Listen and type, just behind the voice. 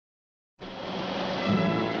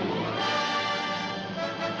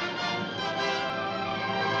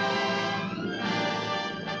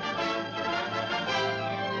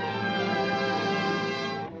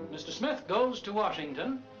Travels to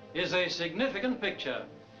Washington is a significant picture.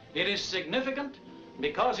 It is significant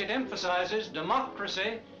because it emphasizes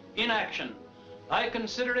democracy in action. I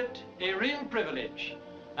consider it a real privilege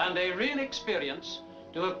and a real experience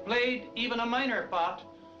to have played even a minor part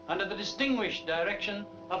under the distinguished direction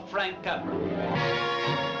of Frank Capra.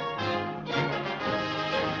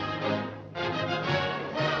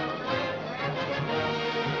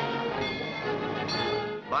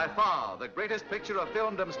 By far, the greatest picture of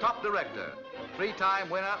filmdom's top director, three-time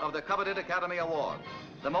winner of the coveted Academy Award,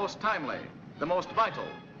 the most timely, the most vital,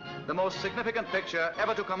 the most significant picture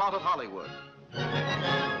ever to come out of Hollywood.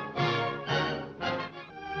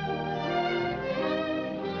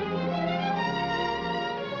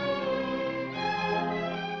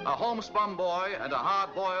 A homespun boy and a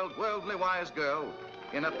hard-boiled, worldly wise girl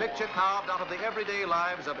in a picture carved out of the everyday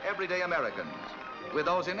lives of everyday Americans, with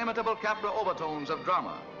those inimitable Capra overtones of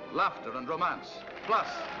drama, laughter, and romance, plus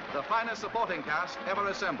the finest supporting cast ever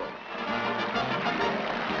assembled.